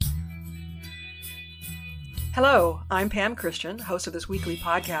Hello, I'm Pam Christian, host of this weekly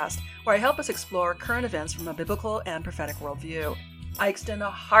podcast, where I help us explore current events from a biblical and prophetic worldview. I extend a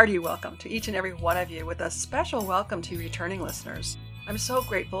hearty welcome to each and every one of you, with a special welcome to returning listeners. I'm so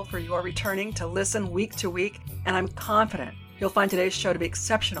grateful for your returning to listen week to week, and I'm confident you'll find today's show to be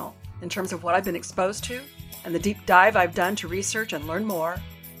exceptional in terms of what I've been exposed to and the deep dive I've done to research and learn more,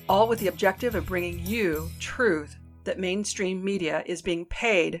 all with the objective of bringing you truth that mainstream media is being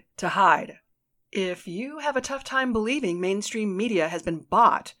paid to hide. If you have a tough time believing mainstream media has been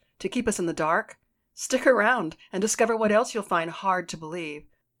bought to keep us in the dark, stick around and discover what else you'll find hard to believe.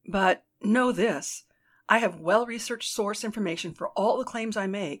 But know this, I have well-researched source information for all the claims I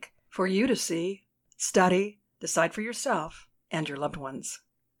make for you to see, study, decide for yourself and your loved ones.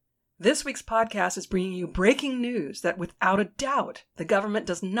 This week's podcast is bringing you breaking news that without a doubt, the government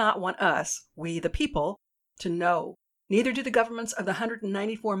does not want us, we the people, to know. Neither do the governments of the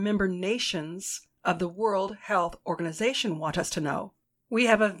 194 member nations of the World Health Organization want us to know. We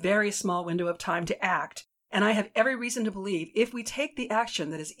have a very small window of time to act, and I have every reason to believe if we take the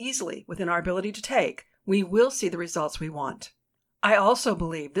action that is easily within our ability to take, we will see the results we want. I also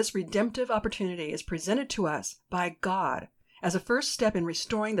believe this redemptive opportunity is presented to us by God as a first step in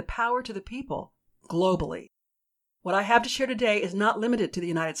restoring the power to the people globally. What I have to share today is not limited to the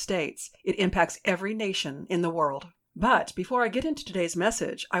United States. It impacts every nation in the world. But before I get into today's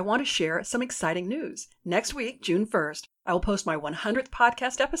message, I want to share some exciting news. Next week, June 1st, I will post my 100th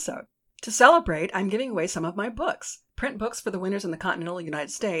podcast episode. To celebrate, I'm giving away some of my books, print books for the winners in the continental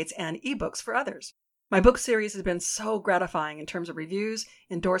United States and ebooks for others. My book series has been so gratifying in terms of reviews,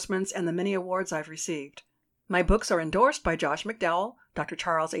 endorsements, and the many awards I've received. My books are endorsed by Josh McDowell, Dr.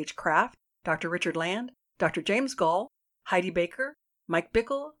 Charles H. Kraft, Dr. Richard Land, Dr. James Gull, Heidi Baker, Mike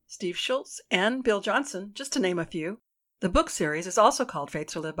Bickle, Steve Schultz, and Bill Johnson, just to name a few. The book series is also called Faith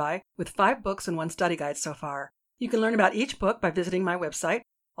to Live By, with 5 books and 1 study guide so far. You can learn about each book by visiting my website.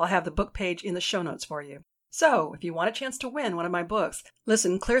 I'll have the book page in the show notes for you. So, if you want a chance to win one of my books,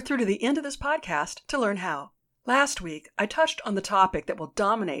 listen clear through to the end of this podcast to learn how. Last week, I touched on the topic that will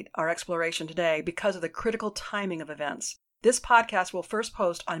dominate our exploration today because of the critical timing of events. This podcast will first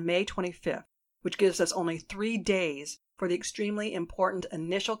post on May 25th, which gives us only 3 days for the extremely important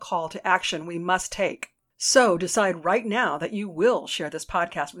initial call to action we must take. So decide right now that you will share this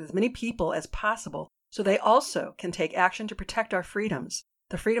podcast with as many people as possible so they also can take action to protect our freedoms,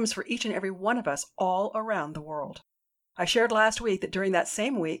 the freedoms for each and every one of us all around the world. I shared last week that during that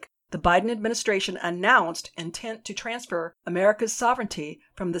same week, the Biden administration announced intent to transfer America's sovereignty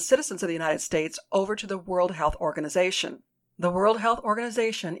from the citizens of the United States over to the World Health Organization. The World Health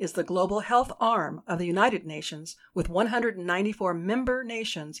Organization is the global health arm of the United Nations, with 194 member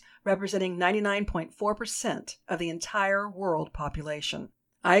nations representing 99.4% of the entire world population.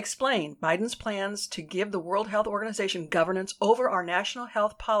 I explained Biden's plans to give the World Health Organization governance over our national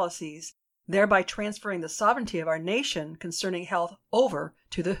health policies, thereby transferring the sovereignty of our nation concerning health over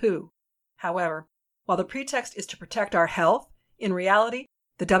to the WHO. However, while the pretext is to protect our health, in reality,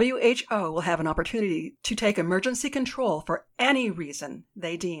 the WHO will have an opportunity to take emergency control for any reason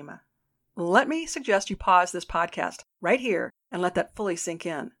they deem. Let me suggest you pause this podcast right here and let that fully sink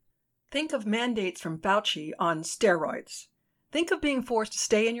in. Think of mandates from Fauci on steroids. Think of being forced to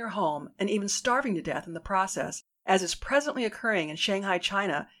stay in your home and even starving to death in the process, as is presently occurring in Shanghai,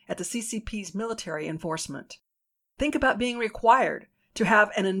 China at the CCP's military enforcement. Think about being required to have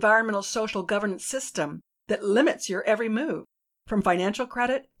an environmental social governance system that limits your every move. From financial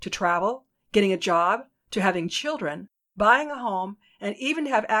credit to travel, getting a job, to having children, buying a home, and even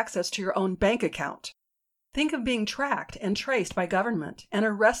to have access to your own bank account. Think of being tracked and traced by government and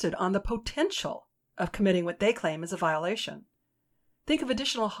arrested on the potential of committing what they claim is a violation. Think of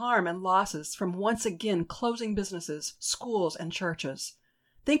additional harm and losses from once again closing businesses, schools, and churches.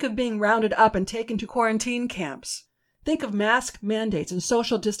 Think of being rounded up and taken to quarantine camps. Think of mask mandates and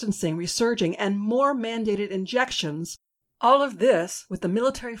social distancing resurging and more mandated injections. All of this with the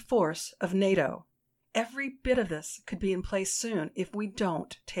military force of NATO. Every bit of this could be in place soon if we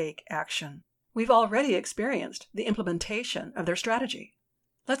don't take action. We've already experienced the implementation of their strategy.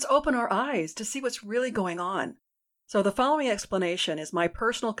 Let's open our eyes to see what's really going on. So the following explanation is my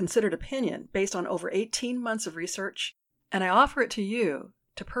personal considered opinion based on over 18 months of research, and I offer it to you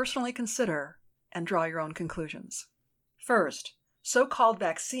to personally consider and draw your own conclusions. First, so-called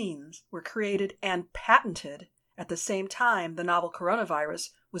vaccines were created and patented at the same time the novel coronavirus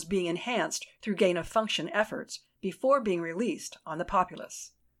was being enhanced through gain-of-function efforts before being released on the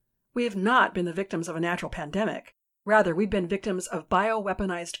populace. We have not been the victims of a natural pandemic. Rather, we've been victims of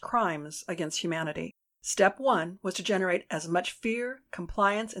bioweaponized crimes against humanity. Step 1 was to generate as much fear,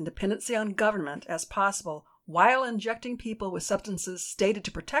 compliance, and dependency on government as possible while injecting people with substances stated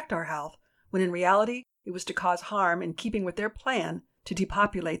to protect our health, when in reality it was to cause harm in keeping with their plan to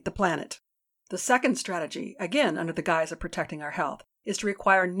depopulate the planet. The second strategy, again under the guise of protecting our health, is to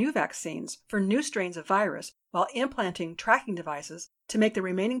require new vaccines for new strains of virus while implanting tracking devices to make the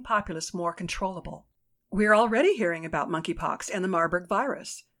remaining populace more controllable. We're already hearing about monkeypox and the Marburg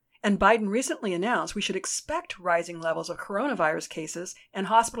virus, and Biden recently announced we should expect rising levels of coronavirus cases and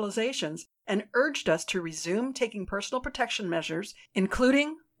hospitalizations and urged us to resume taking personal protection measures,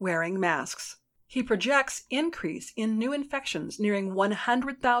 including wearing masks. He projects increase in new infections nearing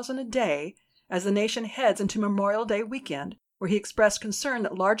 100,000 a day as the nation heads into Memorial Day weekend, where he expressed concern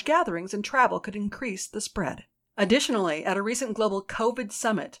that large gatherings and travel could increase the spread. Additionally, at a recent global COVID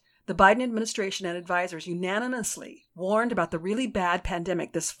summit, the Biden administration and advisors unanimously warned about the really bad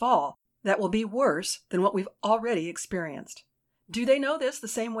pandemic this fall that will be worse than what we've already experienced. Do they know this the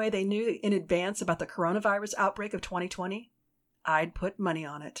same way they knew in advance about the coronavirus outbreak of 2020? I'd put money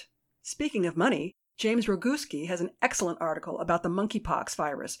on it. Speaking of money, James Roguski has an excellent article about the monkeypox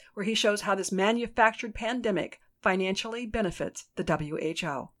virus where he shows how this manufactured pandemic financially benefits the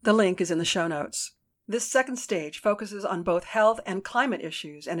WHO. The link is in the show notes. This second stage focuses on both health and climate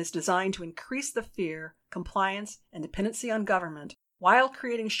issues and is designed to increase the fear, compliance, and dependency on government while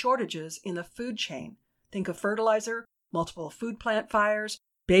creating shortages in the food chain. Think of fertilizer, multiple food plant fires,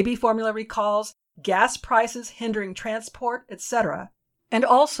 baby formula recalls, gas prices hindering transport, etc. And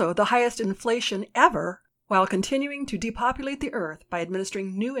also the highest inflation ever, while continuing to depopulate the earth by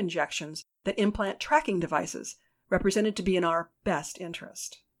administering new injections that implant tracking devices, represented to be in our best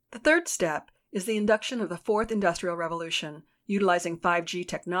interest. The third step is the induction of the fourth industrial revolution, utilizing 5G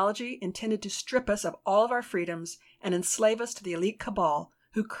technology intended to strip us of all of our freedoms and enslave us to the elite cabal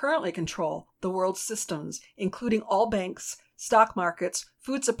who currently control the world's systems, including all banks, stock markets,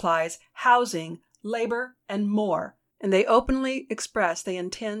 food supplies, housing, labor, and more. And they openly express they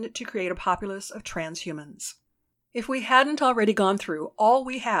intend to create a populace of transhumans. If we hadn't already gone through all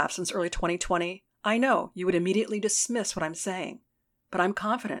we have since early 2020, I know you would immediately dismiss what I'm saying. But I'm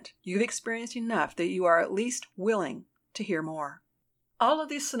confident you've experienced enough that you are at least willing to hear more. All of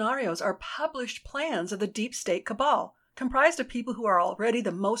these scenarios are published plans of the deep state cabal, comprised of people who are already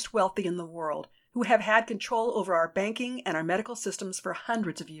the most wealthy in the world, who have had control over our banking and our medical systems for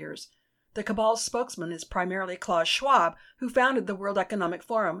hundreds of years. The cabal's spokesman is primarily Klaus Schwab, who founded the World Economic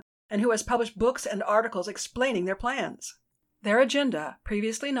Forum and who has published books and articles explaining their plans. Their agenda,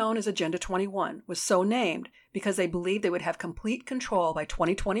 previously known as Agenda 21, was so named because they believed they would have complete control by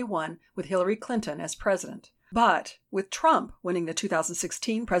 2021 with Hillary Clinton as president. But with Trump winning the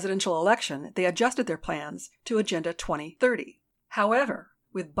 2016 presidential election, they adjusted their plans to Agenda 2030. However,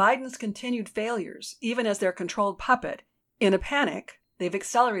 with Biden's continued failures, even as their controlled puppet, in a panic, they've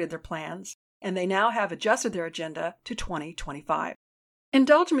accelerated their plans, and they now have adjusted their agenda to 2025.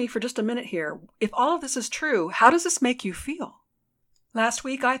 Indulge me for just a minute here. If all of this is true, how does this make you feel? Last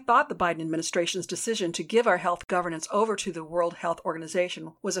week, I thought the Biden administration's decision to give our health governance over to the World Health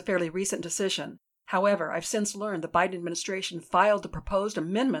Organization was a fairly recent decision. However, I've since learned the Biden administration filed the proposed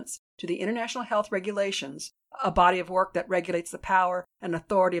amendments to the International Health Regulations, a body of work that regulates the power and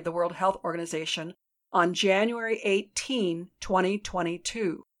authority of the World Health Organization, on January 18,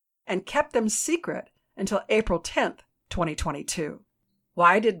 2022, and kept them secret until April 10, 2022.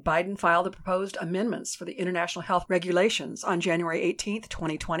 Why did Biden file the proposed amendments for the International Health Regulations on January 18,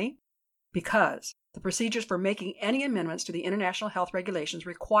 2020? Because the procedures for making any amendments to the International Health Regulations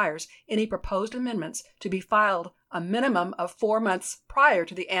requires any proposed amendments to be filed a minimum of 4 months prior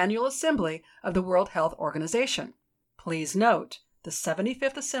to the annual assembly of the World Health Organization. Please note, the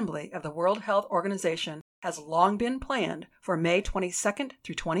 75th Assembly of the World Health Organization has long been planned for May 22nd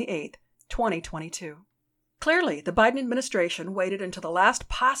through 28th, 2022. Clearly, the Biden administration waited until the last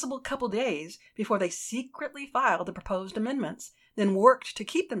possible couple days before they secretly filed the proposed amendments, then worked to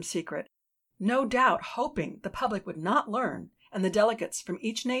keep them secret, no doubt hoping the public would not learn and the delegates from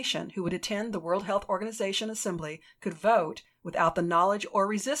each nation who would attend the World Health Organization Assembly could vote without the knowledge or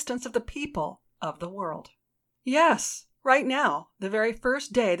resistance of the people of the world. Yes, right now, the very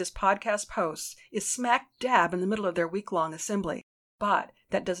first day this podcast posts is smack dab in the middle of their week-long assembly. But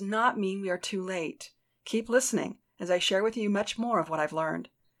that does not mean we are too late. Keep listening as I share with you much more of what I've learned.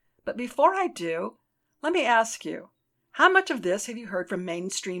 But before I do, let me ask you, how much of this have you heard from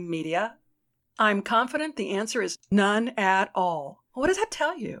mainstream media? I'm confident the answer is none at all. What does that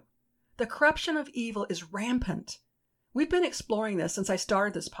tell you? The corruption of evil is rampant. We've been exploring this since I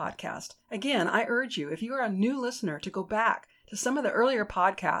started this podcast. Again, I urge you, if you are a new listener, to go back to some of the earlier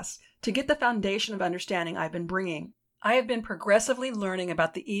podcasts to get the foundation of understanding I've been bringing. I have been progressively learning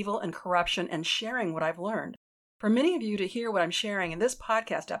about the evil and corruption and sharing what I've learned. For many of you to hear what I'm sharing in this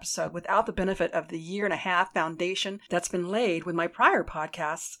podcast episode without the benefit of the 1.5 year foundation that's been laid with my prior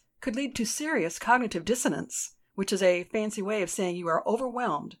podcasts could lead to serious cognitive dissonance, which is a fancy way of saying you are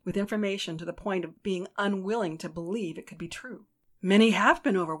overwhelmed with information to the point of being unwilling to believe it could be true. Many have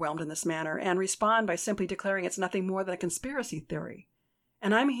been overwhelmed in this manner and respond by simply declaring it's nothing more than a conspiracy theory.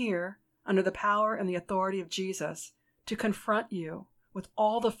 And I'm here, under the power and the authority of Jesus, to confront you with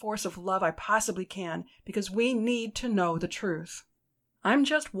all the force of love I possibly can, because we need to know the truth. I'm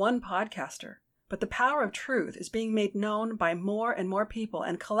just one podcaster, but the power of truth is being made known by more and more people,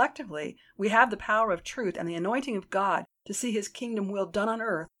 and collectively we have the power of truth and the anointing of God to see His kingdom will done on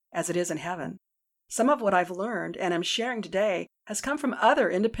earth as it is in heaven. Some of what I've learned and am sharing today has come from other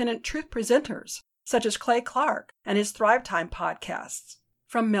independent truth presenters, such as Clay Clark and his Thrive Time podcasts,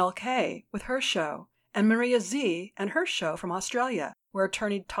 from Mel K with her show, and Maria Z and her show from Australia, where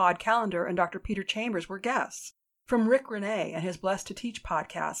attorney Todd Callender and Dr. Peter Chambers were guests, from Rick Renee and his Blessed to Teach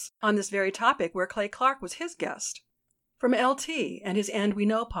podcasts on this very topic where Clay Clark was his guest, from LT and his And We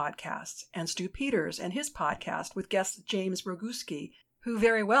Know podcasts, and Stu Peters and his podcast with guest James Roguski, who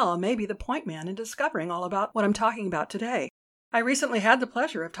very well may be the point man in discovering all about what I'm talking about today. I recently had the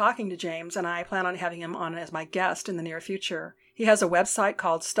pleasure of talking to James, and I plan on having him on as my guest in the near future. He has a website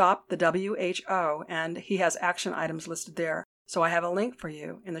called Stop the WHO, and he has action items listed there. So I have a link for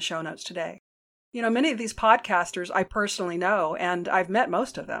you in the show notes today. You know, many of these podcasters I personally know, and I've met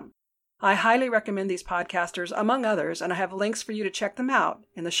most of them. I highly recommend these podcasters, among others, and I have links for you to check them out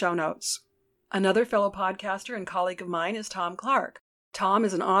in the show notes. Another fellow podcaster and colleague of mine is Tom Clark. Tom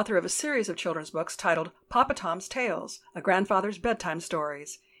is an author of a series of children's books titled Papa Tom's Tales, A Grandfather's Bedtime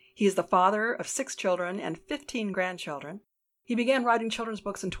Stories. He is the father of 6 children and 15 grandchildren. He began writing children's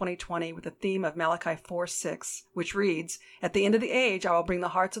books in 2020 with the theme of Malachi 4:6, which reads, "At the end of the age I will bring the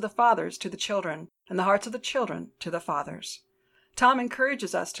hearts of the fathers to the children, and the hearts of the children to the fathers." Tom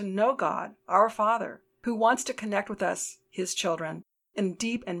encourages us to know God, our Father, who wants to connect with us, His children, in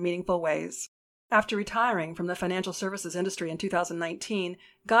deep and meaningful ways. After retiring from the financial services industry in 2019,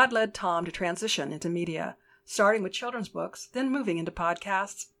 God led Tom to transition into media, starting with children's books, then moving into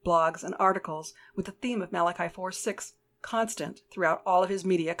podcasts, blogs, and articles with the theme of Malachi 4:6 constant throughout all of his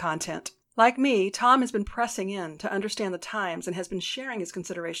media content. Like me, Tom has been pressing in to understand the times and has been sharing his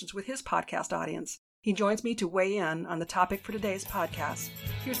considerations with his podcast audience. He joins me to weigh in on the topic for today's podcast.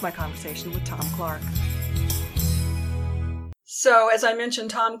 Here's my conversation with Tom Clark. So, as I mentioned,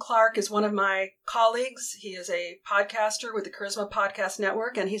 Tom Clark is one of my colleagues. He is a podcaster with the Charisma Podcast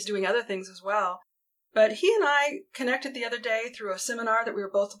Network, and he's doing other things as well. But he and I connected the other day through a seminar that we were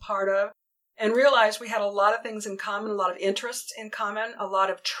both a part of and realized we had a lot of things in common, a lot of interests in common, a lot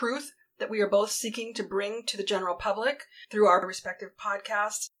of truth that we are both seeking to bring to the general public through our respective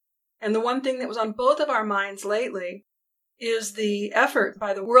podcasts. And the one thing that was on both of our minds lately is the effort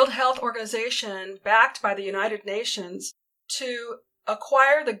by the World Health Organization, backed by the United Nations, to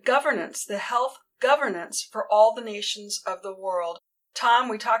acquire the governance, the health governance for all the nations of the world. Tom,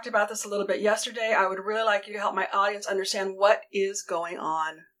 we talked about this a little bit yesterday. I would really like you to help my audience understand what is going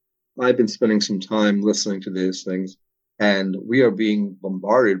on. I've been spending some time listening to these things, and we are being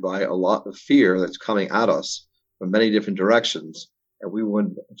bombarded by a lot of fear that's coming at us from many different directions. And we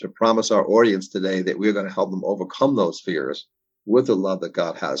want to promise our audience today that we're going to help them overcome those fears with the love that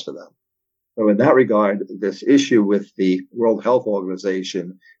God has for them. So in that regard, this issue with the World Health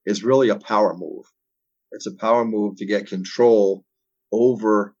Organization is really a power move. It's a power move to get control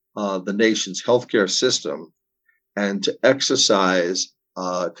over the nation's healthcare system and to exercise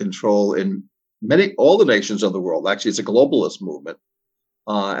control in all the nations of the world. Actually, it's a globalist movement.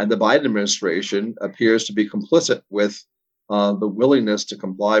 And the Biden administration appears to be complicit with the willingness to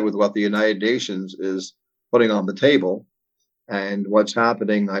comply with what the United Nations is putting on the table. And what's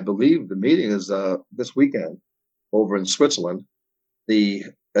happening, I believe the meeting is this weekend over in Switzerland. The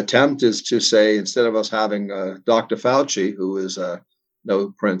attempt is to say, instead of us having Dr. Fauci, who is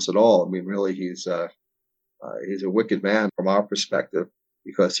no prince at all, I mean, really, he's a wicked man from our perspective,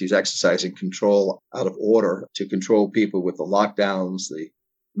 because he's exercising control out of order to control people with the lockdowns, the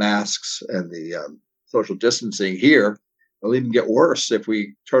masks, and the social distancing here. It'll even get worse if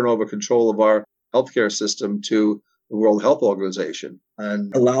we turn over control of our healthcare system to the World Health Organization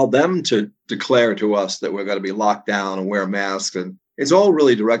and allow them to declare to us that we're going to be locked down and wear masks. And it's all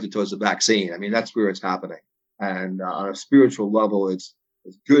really directed towards the vaccine. I mean, that's where it's happening. And on a spiritual level, it's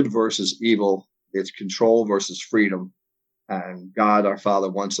good versus evil. It's control versus freedom. And God, our Father,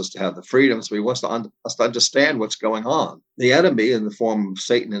 wants us to have the freedom. So he wants us to understand what's going on. The enemy, in the form of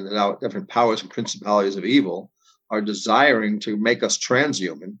Satan and our different powers and principalities of evil, are desiring to make us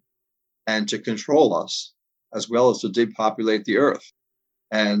transhuman and to control us, as well as to depopulate the earth.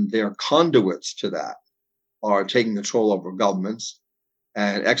 And their conduits to that are taking control over governments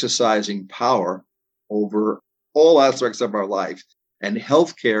and exercising power over all aspects of our life. And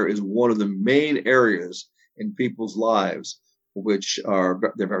healthcare is one of the main areas in people's lives, which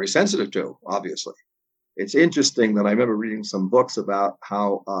they're very sensitive to, obviously. It's interesting that I remember reading some books about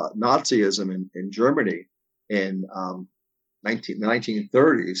how Nazism in Germany in the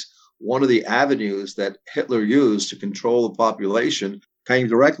 1930s, one of the avenues that Hitler used to control the population came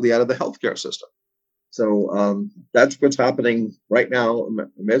directly out of the healthcare system. So that's what's happening right now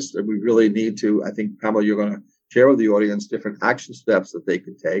amidst, and we really need to, I think, Pamela, you're going to share with the audience different action steps that they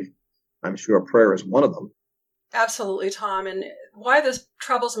could take. I'm sure prayer is one of them. Absolutely, Tom. And why this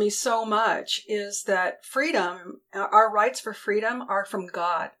troubles me so much is that freedom, our rights for freedom are from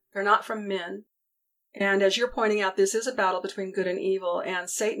God. They're not from men. And as you're pointing out, this is a battle between good and evil. And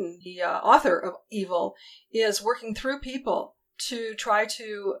Satan, the author of evil, is working through people to try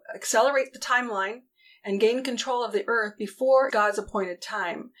to accelerate the timeline and gain control of the earth before God's appointed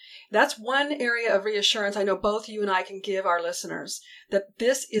time. That's one area of reassurance I know both you and I can give our listeners, that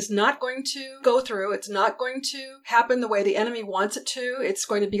this is not going to go through. It's not going to happen the way the enemy wants it to. It's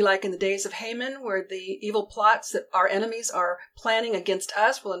going to be like in the days of Haman, where the evil plots that our enemies are planning against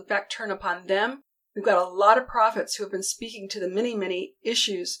us will in fact turn upon them. We've got a lot of prophets who have been speaking to the many, many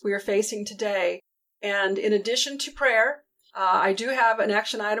issues we are facing today. And in addition to prayer, I do have an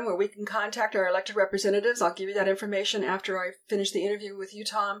action item where we can contact our elected representatives. I'll give you that information after I finish the interview with you,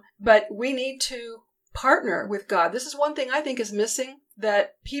 Tom. But we need to partner with God. This is one thing I think is missing,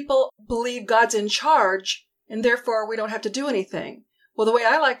 that people believe God's in charge and therefore we don't have to do anything. Well, the way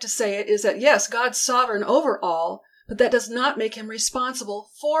I like to say it is that, yes, God's sovereign over all, but that does not make him responsible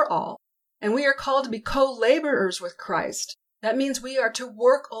for all. And we are called to be co-laborers with Christ. That means we are to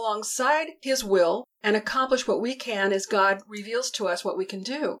work alongside his will and accomplish what we can as God reveals to us what we can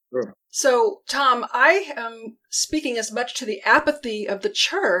do. Sure. So, Tom, I am speaking as much to the apathy of the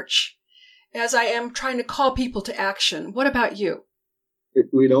church as I am trying to call people to action. What about you?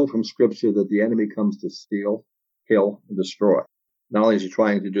 We know from Scripture that the enemy comes to steal, kill, and destroy. Not only is he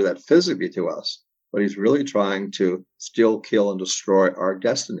trying to do that physically to us, but he's really trying to steal, kill, and destroy our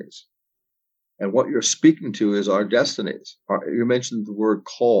destinies. And what you're speaking to is our destinies. You mentioned the word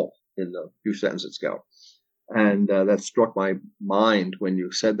call in a few sentences ago. And that struck my mind when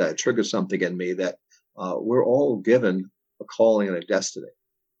you said that. It triggered something in me that we're all given a calling and a destiny.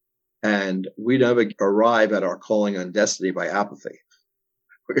 And we never arrive at our calling and destiny by apathy.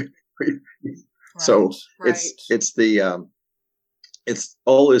 So right. it's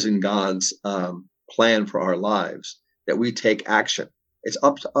always in God's plan for our lives that we take action. It's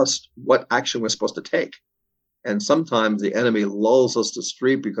up to us what action we're supposed to take. And sometimes the enemy lulls us to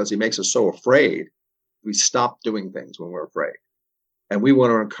sleep because he makes us so afraid. We stop doing things when we're afraid. And we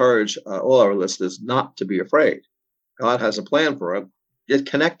want to encourage all our listeners not to be afraid. God has a plan for it. Get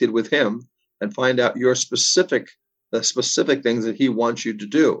connected with him and find out the specific things that he wants you to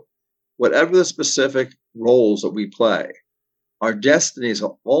do. Whatever the specific roles that we play, our destinies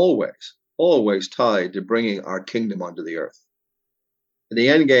are always tied to bringing our kingdom onto the earth. In the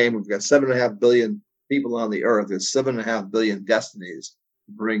end game, we've got 7.5 billion people on the earth. There's 7.5 billion destinies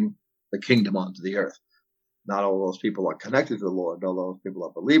to bring the kingdom onto the earth. Not all those people are connected to the Lord. All those people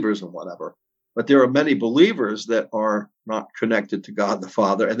are believers and whatever. But there are many believers that are not connected to God the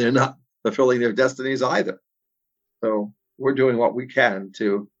Father, and they're not fulfilling their destinies either. So we're doing what we can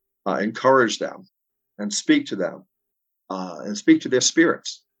to encourage them and speak to them and speak to their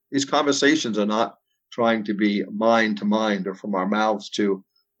spirits. These conversations are not trying to be mind to mind or from our mouths to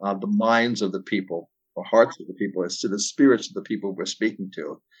the minds of the people or hearts of the people. It's to the spirits of the people we're speaking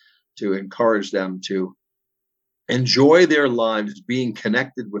to encourage them to enjoy their lives being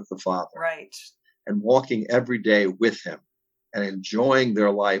connected with the Father. Right. And walking every day with him and enjoying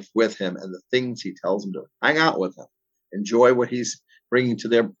their life with him and the things he tells them to hang out with him. Enjoy what he's bringing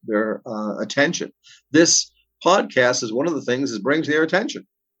to their attention. This podcast is one of the things that brings their attention.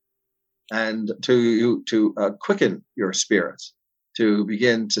 And to quicken your spirits, to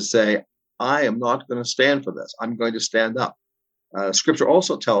begin to say, I am not going to stand for this. I'm going to stand up. Scripture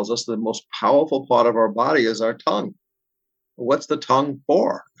also tells us the most powerful part of our body is our tongue. What's the tongue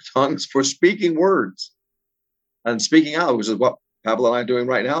for? The tongue's for speaking words and speaking out, which is what Pablo and I are doing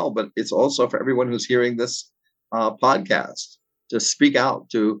right now. But it's also for everyone who's hearing this podcast to speak out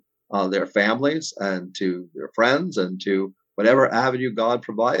to their families and to their friends and to whatever avenue God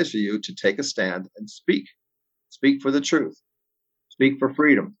provides for you to take a stand and speak. Speak for the truth. Speak for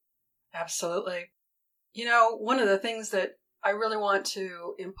freedom. Absolutely. You know, one of the things that I really want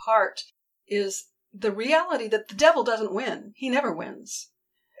to impart is the reality that the devil doesn't win. He never wins.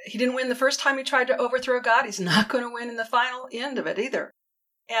 He didn't win the first time he tried to overthrow God. He's not going to win in the final end of it either.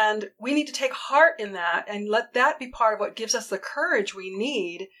 And we need to take heart in that and let that be part of what gives us the courage we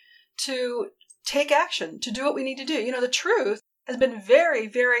need to take action, to do what we need to do. You know, the truth has been very,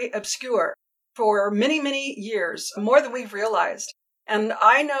 very obscure for many, many years, more than we've realized. And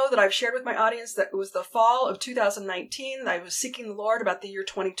I know that I've shared with my audience that it was the fall of 2019 that I was seeking the Lord about the year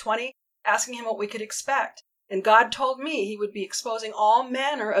 2020, asking him what we could expect. And God told me he would be exposing all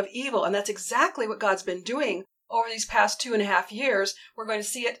manner of evil. And that's exactly what God's been doing over these past 2.5 years. We're going to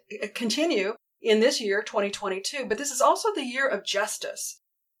see it continue in this year, 2022. But this is also the year of justice.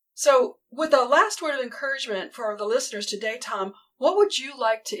 So with the last word of encouragement for the listeners today, Tom, what would you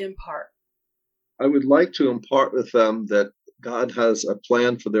like to impart? I would like to impart with them that God has a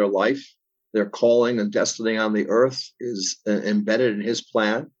plan for their life. Their calling and destiny on the earth is embedded in his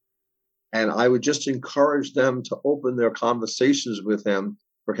plan. And I would just encourage them to open their conversations with him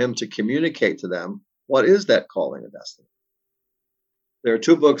for him to communicate to them what is that calling and destiny. There are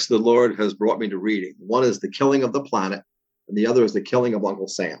 2 books the Lord has brought me to reading. One is The Killing of the Planet, and the other is The Killing of Uncle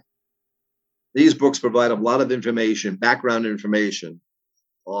Sam. These books provide a lot of information, background information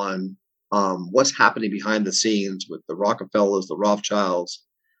on what's happening behind the scenes with the Rockefellers, the Rothschilds,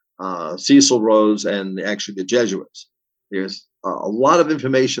 Cecil Rhodes, and actually the Jesuits. There's a lot of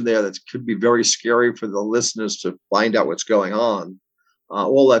information there that could be very scary for the listeners to find out what's going on.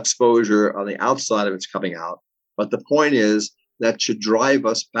 All that exposure on the outside of it's coming out. But the point is that should drive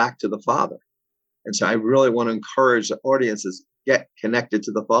us back to the Father. And so I really want to encourage the audiences, get connected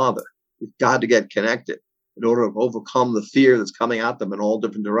to the Father. You've got to get connected in order to overcome the fear that's coming at them in all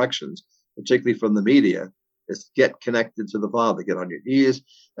different directions, particularly from the media. Is get connected to the Father, get on your knees.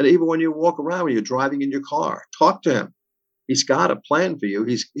 And even when you walk around, when you're driving in your car, talk to him. He's got a plan for you.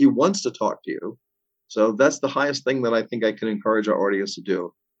 He wants to talk to you. So that's the highest thing that I think I can encourage our audience to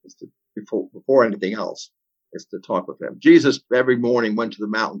do, is to, before anything else, is to talk with him. Jesus every morning went to the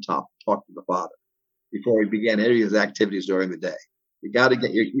mountaintop to talk to the Father before he began any of his activities during the day. You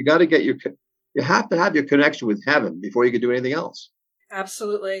have to have your connection with heaven before you can do anything else.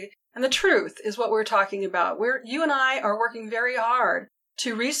 Absolutely. And the truth is what we're talking about. You and I are working very hard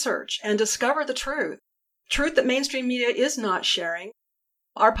to research and discover the truth that mainstream media is not sharing.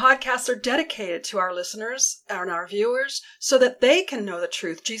 Our podcasts are dedicated to our listeners and our viewers so that they can know the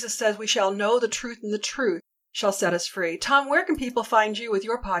truth. Jesus says we shall know the truth, and the truth shall set us free. Tom, where can people find you with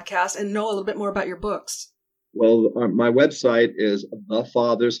your podcast and know a little bit more about your books? Well, my website is The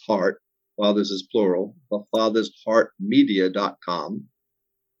Father's Heart. Fathers is plural. TheFathersHeartMedia.com.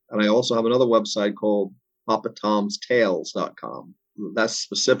 And I also have another website called PapaTomsTales.com. That's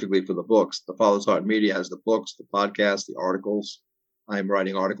specifically for the books. The Father's Heart Media has the books, the podcasts, the articles. I'm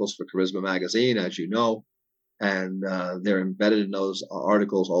writing articles for Charisma Magazine, as you know, and they're embedded in those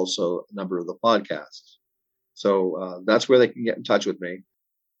articles also a number of the podcasts. So that's where they can get in touch with me.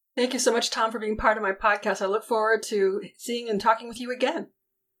 Thank you so much, Tom, for being part of my podcast. I look forward to seeing and talking with you again.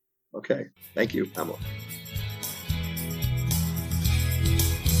 Okay. Thank you, Pamela.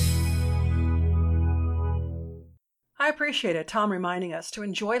 I appreciated Tom reminding us to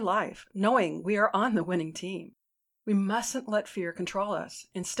enjoy life, knowing we are on the winning team. We mustn't let fear control us.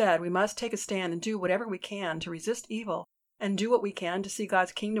 Instead, we must take a stand and do whatever we can to resist evil and do what we can to see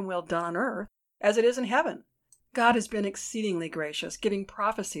God's kingdom will done on earth as it is in heaven. God has been exceedingly gracious, giving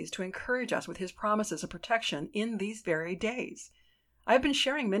prophecies to encourage us with his promises of protection in these very days. I have been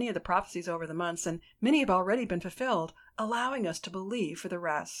sharing many of the prophecies over the months, and many have already been fulfilled, allowing us to believe for the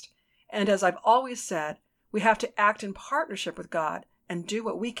rest. And as I've always said, we have to act in partnership with God and do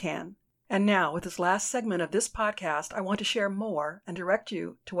what we can. And now, with this last segment of this podcast, I want to share more and direct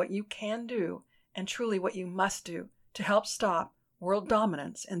you to what you can do and truly what you must do to help stop world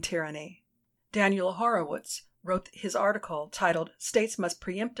dominance and tyranny. Daniel Horowitz wrote his article titled, "States Must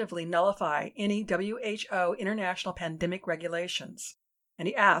Preemptively Nullify Any WHO International Pandemic Regulations." And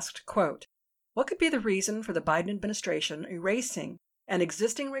he asked, quote, "What could be the reason for the Biden administration erasing an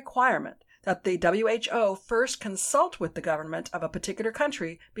existing requirement that the WHO first consult with the government of a particular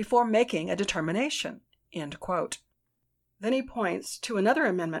country before making a determination?" End quote. Then he points to another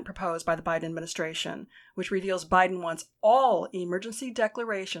amendment proposed by the Biden administration, which reveals Biden wants all emergency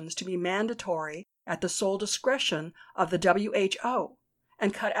declarations to be mandatory at the sole discretion of the WHO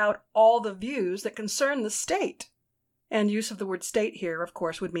and cut out all the views that concern the state. And use of the word state here, of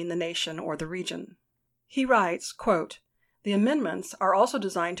course, would mean the nation or the region. He writes, quote, "The amendments are also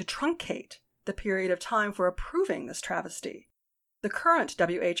designed to truncate the period of time for approving this travesty. The current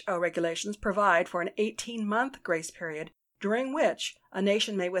WHO regulations provide for an 18-month grace period during which a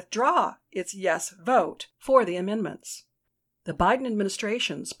nation may withdraw its yes vote for the amendments. The Biden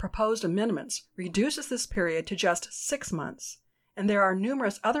administration's proposed amendments reduces this period to just 6 months, and there are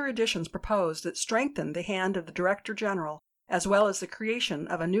numerous other additions proposed that strengthen the hand of the Director General, as well as the creation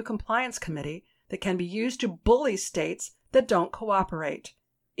of a new compliance committee that can be used to bully states that don't cooperate.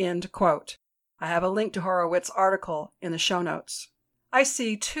 End quote. I have a link to Horowitz's article in the show notes. I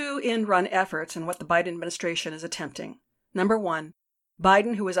see two end-run efforts in what the Biden administration is attempting. Number one,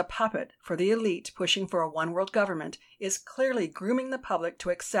 Biden, who is a puppet for the elite pushing for a one-world government, is clearly grooming the public to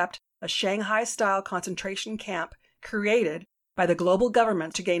accept a Shanghai-style concentration camp created by the global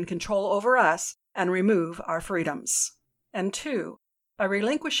government to gain control over us and remove our freedoms. And two, by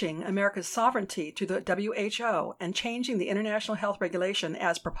relinquishing America's sovereignty to the WHO and changing the international health regulation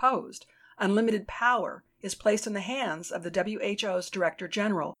as proposed, unlimited power is placed in the hands of the WHO's Director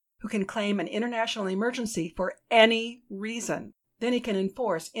General, who can claim an international emergency for any reason. Then he can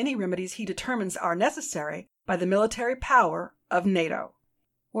enforce any remedies he determines are necessary by the military power of NATO.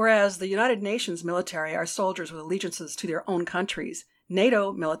 Whereas the United Nations military are soldiers with allegiances to their own countries,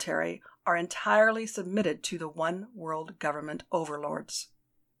 NATO military are entirely submitted to the one world government overlords.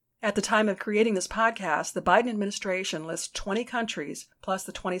 At the time of creating this podcast, the Biden administration lists 20 countries, plus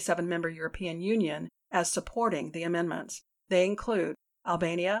the 27-member European Union, as supporting the amendments. They include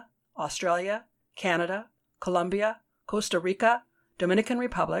Albania, Australia, Canada, Colombia, Costa Rica, Dominican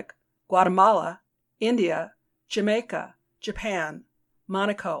Republic, Guatemala, India, Jamaica, Japan,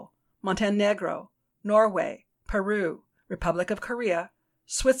 Monaco, Montenegro, Norway, Peru, Republic of Korea,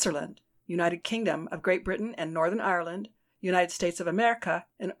 Switzerland, United Kingdom of Great Britain and Northern Ireland, United States of America,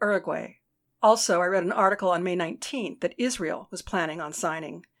 and Uruguay. Also, I read an article on May 19th that Israel was planning on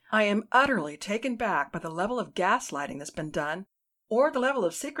signing. I am utterly taken back by the level of gaslighting that's been done, or the level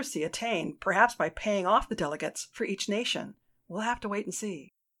of secrecy attained, perhaps by paying off the delegates for each nation. We'll have to wait and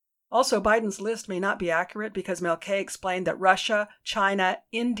see. Also, Biden's list may not be accurate because Melke explained that Russia, China,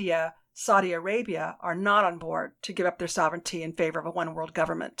 India, Saudi Arabia are not on board to give up their sovereignty in favor of a one-world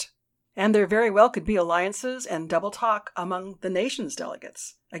government. And there very well could be alliances and double talk among the nation's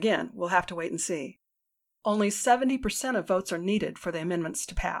delegates. Again, we'll have to wait and see. Only 70% of votes are needed for the amendments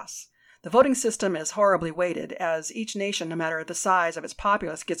to pass. The voting system is horribly weighted, as each nation, no matter the size of its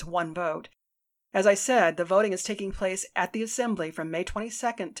populace, gets one vote. As I said, the voting is taking place at the Assembly from May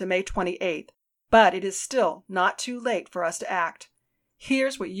 22nd to May 28th, but it is still not too late for us to act.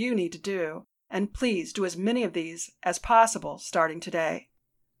 Here's what you need to do, and please do as many of these as possible starting today.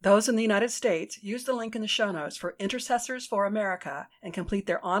 Those in the United States, use the link in the show notes for Intercessors for America and complete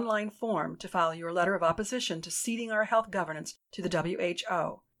their online form to file your letter of opposition to ceding our health governance to the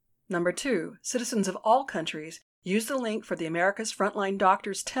WHO. Number 2, citizens of all countries, use the link for the America's Frontline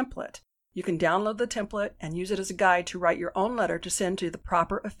Doctors template. You can download the template and use it as a guide to write your own letter to send to the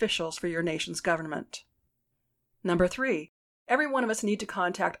proper officials for your nation's government. Number 3, every one of us need to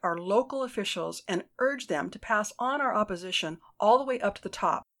contact our local officials and urge them to pass on our opposition all the way up to the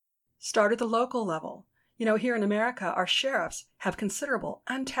top. Start at the local level. Here in America, our sheriffs have considerable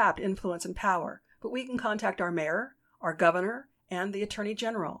untapped influence and power, but we can contact our mayor, our governor, and the attorney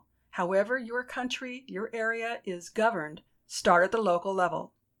general. However your country, your area is governed, start at the local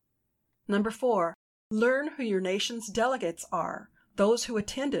level. Number 4, learn who your nation's delegates are, those who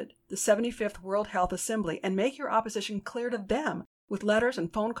attended the 75th World Health Assembly, and make your opposition clear to them with letters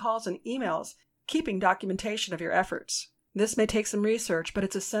and phone calls and emails, keeping documentation of your efforts. This may take some research, but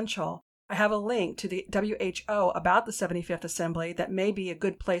it's essential. I have a link to the WHO about the 75th Assembly that may be a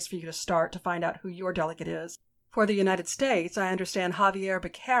good place for you to start to find out who your delegate is. For the United States, I understand Javier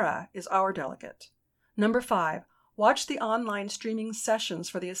Becerra is our delegate. Number 5, watch the online streaming sessions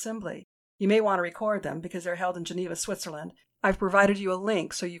for the Assembly. You may want to record them because they're held in Geneva, Switzerland. I've provided you a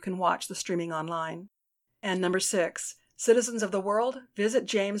link so you can watch the streaming online. And number 6, citizens of the world, visit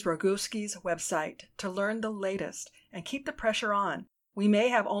James Rogowski's website to learn the latest and keep the pressure on. We may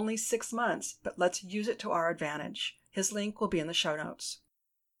have only 6 months, but let's use it to our advantage. His link will be in the show notes.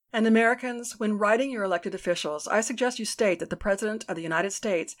 And Americans, when writing your elected officials, I suggest you state that the President of the United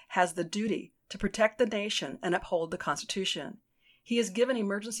States has the duty to protect the nation and uphold the Constitution. He is given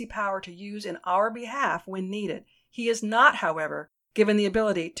emergency power to use in our behalf when needed. He is not, however, given the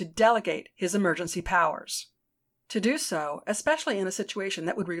ability to delegate his emergency powers. To do so, especially in a situation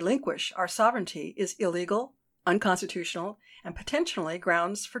that would relinquish our sovereignty, is illegal, unconstitutional, and potentially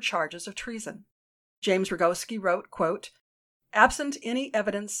grounds for charges of treason. James Rogowski wrote, quote, "Absent any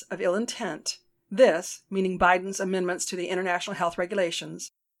evidence of ill intent, this," meaning Biden's amendments to the international health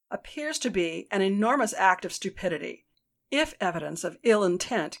regulations, "appears to be an enormous act of stupidity. If evidence of ill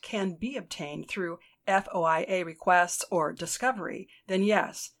intent can be obtained through FOIA requests or discovery, then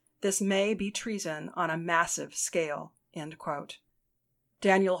yes, this may be treason on a massive scale." End quote.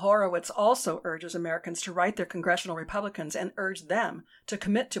 Daniel Horowitz also urges Americans to write their congressional Republicans and urge them to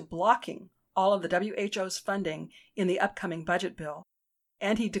commit to blocking all of the WHO's funding in the upcoming budget bill.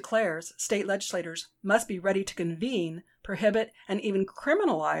 And he declares state legislators must be ready to convene, prohibit, and even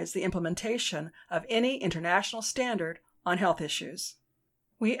criminalize the implementation of any international standard on health issues.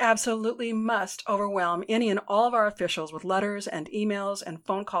 We absolutely must overwhelm any and all of our officials with letters and emails and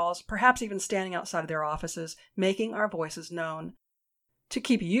phone calls, perhaps even standing outside of their offices, making our voices known. To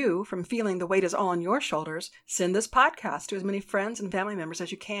keep you from feeling the weight is all on your shoulders, send this podcast to as many friends and family members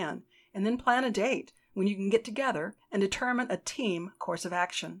as you can, and then plan a date when you can get together and determine a team course of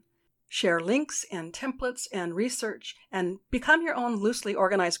action. Share links and templates and research, and become your own loosely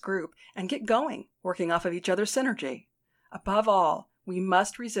organized group and get going, working off of each other's synergy. Above all, we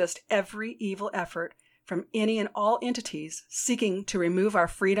must resist every evil effort from any and all entities seeking to remove our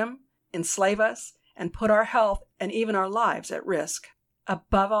freedom, enslave us, and put our health and even our lives at risk.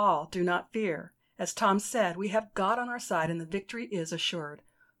 Above all, do not fear. As Tom said, we have God on our side and the victory is assured.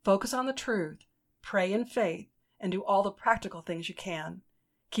 Focus on the truth, pray in faith, and do all the practical things you can.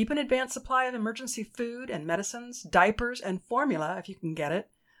 Keep an advanced supply of emergency food and medicines, diapers, and formula if you can get it.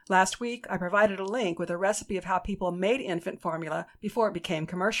 Last week, I provided a link with a recipe of how people made infant formula before it became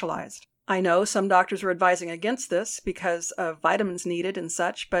commercialized. I know some doctors are advising against this because of vitamins needed and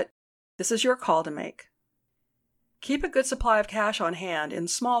such, but this is your call to make. Keep a good supply of cash on hand in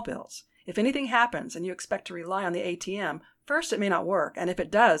small bills. If anything happens and you expect to rely on the ATM, first it may not work, and if it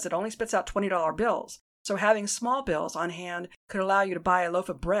does, it only spits out $20 bills. So having small bills on hand could allow you to buy a loaf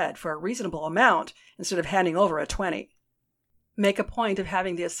of bread for a reasonable amount instead of handing over a 20. Make a point of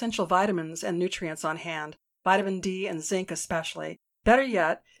having the essential vitamins and nutrients on hand, vitamin D and zinc especially. Better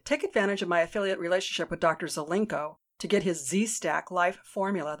yet, take advantage of my affiliate relationship with Dr. Zelenko to get his Z-Stack Life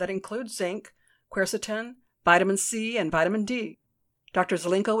formula that includes zinc, quercetin, vitamin C, and vitamin D. Dr.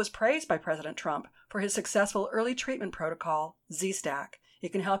 Zelenko was praised by President Trump for his successful early treatment protocol, Z-Stack.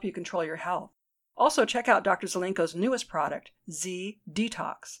 It can help you control your health. Also, check out Dr. Zelenko's newest product,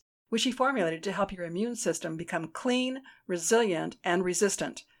 Z-Detox, which he formulated to help your immune system become clean, resilient, and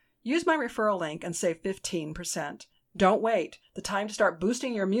resistant. Use my referral link and save 15%. Don't wait. The time to start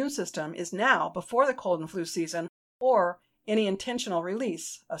boosting your immune system is now, before the cold and flu season or any intentional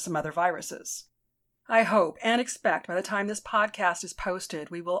release of some other viruses. I hope and expect by the time this podcast is posted,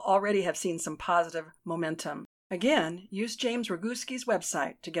 we will already have seen some positive momentum. Again, use James Roguski's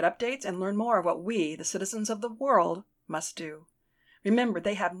website to get updates and learn more of what we, the citizens of the world, must do. Remember,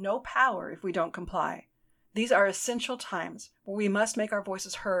 they have no power if we don't comply. These are essential times where we must make our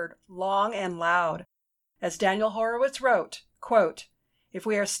voices heard long and loud. As Daniel Horowitz wrote, quote, "If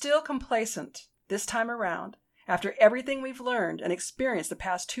we are still complacent this time around, after everything we've learned and experienced the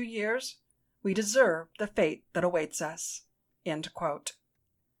past 2 years, we deserve the fate that awaits us." End quote.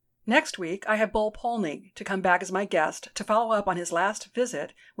 Next week, I have Bull Polnig to come back as my guest to follow up on his last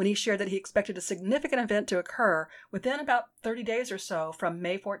visit when he shared that he expected a significant event to occur within about 30 days or so from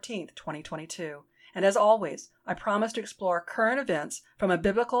May 14th, 2022. And as always, I promise to explore current events from a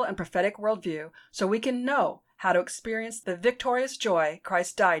biblical and prophetic worldview so we can know how to experience the victorious joy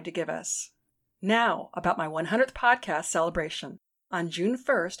Christ died to give us. Now, about my 100th podcast celebration. On June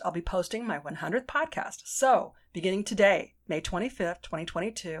 1st, I'll be posting my 100th podcast. So, beginning today, May 25th,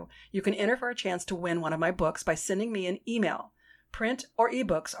 2022, you can enter for a chance to win one of my books by sending me an email. Print or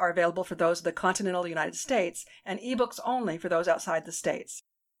ebooks are available for those of the continental United States, and ebooks only for those outside the states.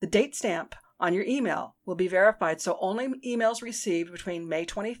 The date stamp on your email will be verified, so only emails received between May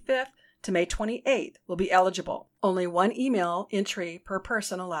 25th to May 28th will be eligible. Only one email entry per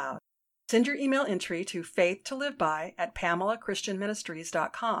person allowed. Send your email entry to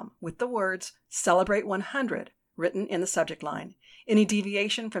faithtoliveby@PamelaChristianMinistries.com with the words Celebrate 100 written in the subject line. Any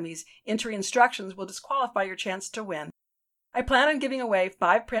deviation from these entry instructions will disqualify your chance to win. I plan on giving away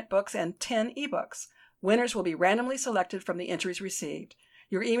 5 print books and 10 ebooks. Winners will be randomly selected from the entries received.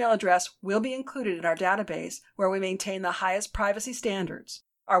 Your email address will be included in our database where we maintain the highest privacy standards.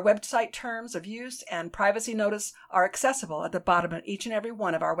 Our website terms of use and privacy notice are accessible at the bottom of each and every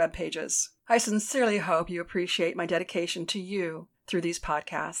one of our web pages. I sincerely hope you appreciate my dedication to you through these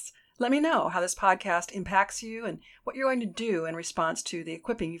podcasts. Let me know how this podcast impacts you and what you're going to do in response to the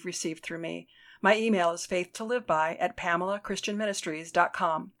equipping you've received through me. My email is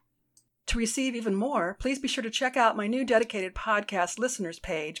faithtoliveby@PamelaChristianMinistries.com. To receive even more, please be sure to check out my new dedicated podcast listeners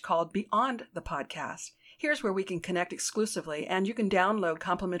page called Beyond the Podcast. Here's where we can connect exclusively, and you can download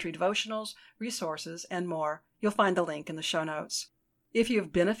complimentary devotionals, resources, and more You'll find the link in the show notes. If you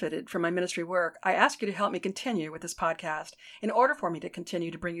have benefited from my ministry work, I ask you to help me continue with this podcast. In order for me to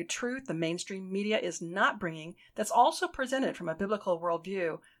continue to bring you truth the mainstream media is not bringing, that's also presented from a biblical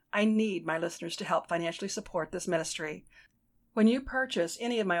worldview, I need my listeners to help financially support this ministry. When you purchase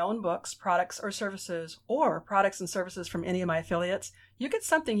any of my own books, products, or services, or products and services from any of my affiliates, you get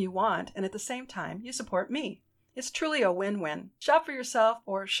something you want, and at the same time, you support me. It's truly a win-win. Shop for yourself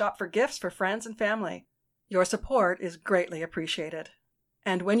or shop for gifts for friends and family. Your support is greatly appreciated.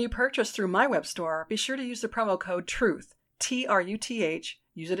 And when you purchase through my web store, be sure to use the promo code TRUTH, T-R-U-T-H,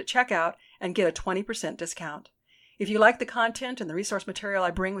 use it at checkout, and get a 20% discount. If you like the content and the resource material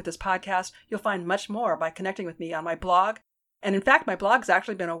I bring with this podcast, you'll find much more by connecting with me on my blog. And in fact, my blog's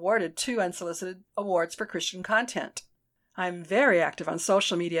actually been awarded 2 unsolicited awards for Christian content. I'm very active on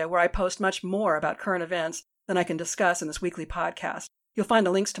social media where I post much more about current events than I can discuss in this weekly podcast. You'll find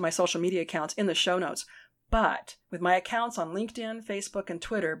the links to my social media accounts in the show notes. But with my accounts on LinkedIn, Facebook, and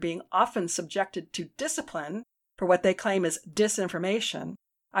Twitter being often subjected to discipline for what they claim is disinformation,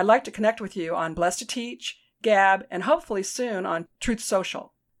 I'd like to connect with you on Blessed to Teach, Gab, and hopefully soon on Truth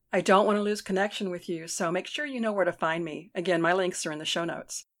Social. I don't want to lose connection with you, so make sure you know where to find me. Again, my links are in the show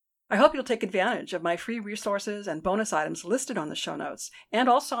notes. I hope you'll take advantage of my free resources and bonus items listed on the show notes, and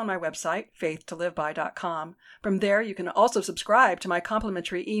also on my website, faithtoliveby.com. From there, you can also subscribe to my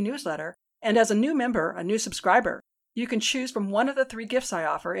complimentary e-newsletter, and as a new member, a new subscriber, you can choose from one of the 3 gifts I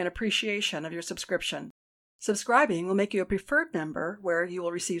offer in appreciation of your subscription. Subscribing will make you a preferred member where you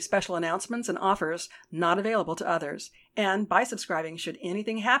will receive special announcements and offers not available to others. And by subscribing, should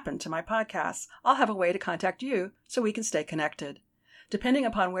anything happen to my podcasts, I'll have a way to contact you so we can stay connected. Depending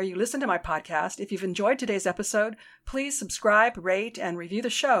upon where you listen to my podcast, if you've enjoyed today's episode, please subscribe, rate, and review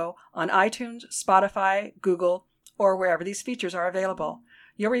the show on iTunes, Spotify, Google, or wherever these features are available.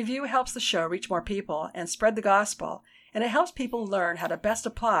 Your review helps the show reach more people and spread the gospel, and it helps people learn how to best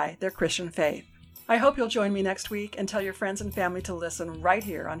apply their Christian faith. I hope you'll join me next week and tell your friends and family to listen right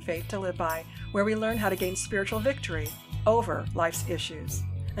here on Faith to Live By, where we learn how to gain spiritual victory over life's issues.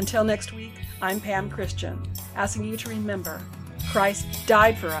 Until next week, I'm Pam Christian, asking you to remember, Christ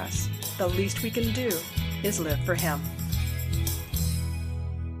died for us. The least we can do is live for Him.